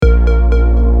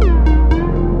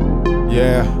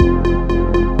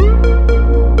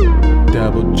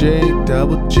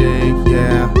G,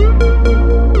 yeah.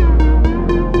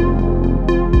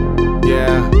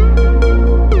 Yeah.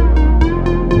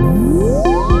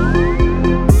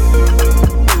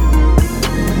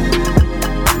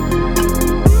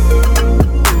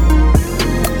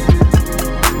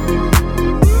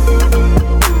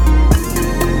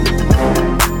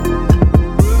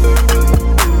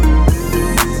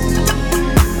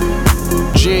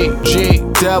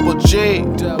 Double G.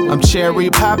 I'm cherry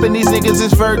poppin', these niggas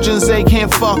is virgins, they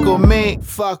can't fuck with me.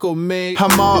 Fuck with me.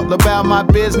 I'm all about my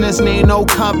business, need no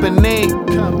company.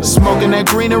 Smoking that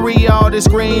greenery, all this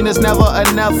green is never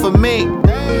enough for me.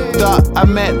 Thought I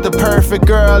met the perfect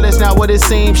girl, it's not what it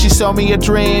seems. She sold me a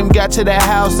dream, got to that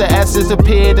house, the asses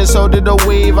appeared, and so did the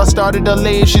weave. I started to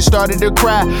leave, she started to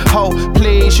cry. Oh,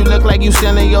 please, you look like you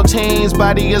still in your teens.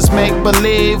 Body is make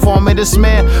believe, want me to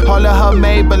smell all of her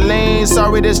Maybelline.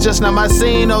 Sorry, this just not my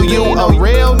scene. Oh, you a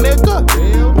real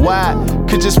nigga? Why?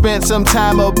 Could you spend some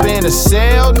time up in a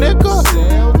cell,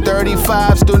 nigga?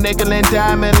 35, still nickel and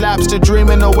diamond, lobster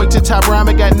dreaming, awake to top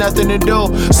rhyming, got nothing to do.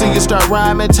 So you start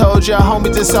rhyming, told ya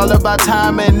homies it's all about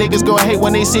timing. Niggas go hate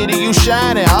when they see that you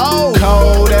shining. Oh,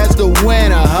 cold as the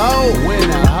winter, ho.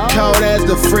 Cold as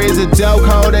the freezer dough,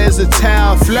 cold as the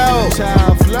town flow.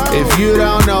 If you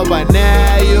don't know by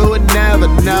now, you would never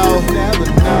know.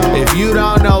 If you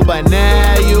don't know by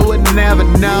now, you would never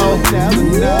know.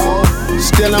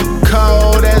 Still I'm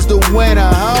cold as the winter,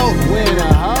 ho.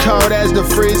 Cold as the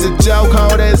freezer dough,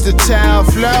 cold as the town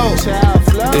flow.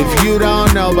 If you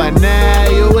don't know by now,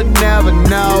 you would never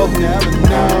know.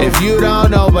 If you don't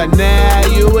know by now,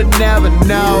 you would never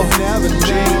know.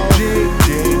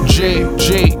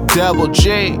 G, double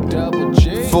G.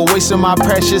 For wasting my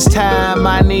precious time,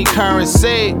 I need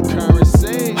currency.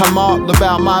 I'm all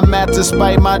about my math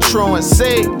despite my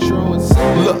truancy.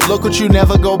 Look what you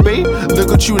never go be. Look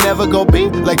what you never go be.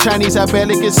 Like Chinese, I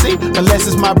barely can see. Unless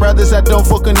it's my brothers, I don't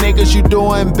fuck with niggas. You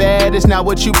doing bad, it's not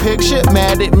what you picture.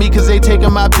 Mad at me cause they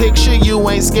taking my picture. You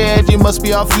ain't scared, you must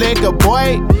be off liquor.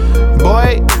 Boy,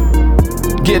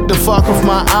 get the fuck off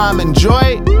my arm,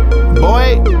 enjoy.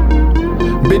 Boy,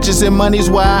 bitches and money's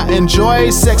why I enjoy.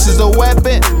 Sex is a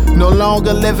weapon. No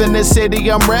longer live in the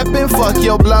city I'm reppin'. Fuck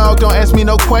your blog, don't ask me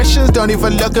no questions. Don't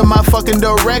even look in my fucking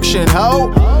direction,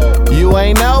 ho. You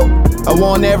ain't know, I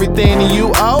want everything that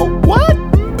you owe. What?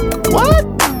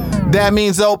 That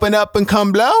means open up and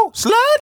come blow, slut.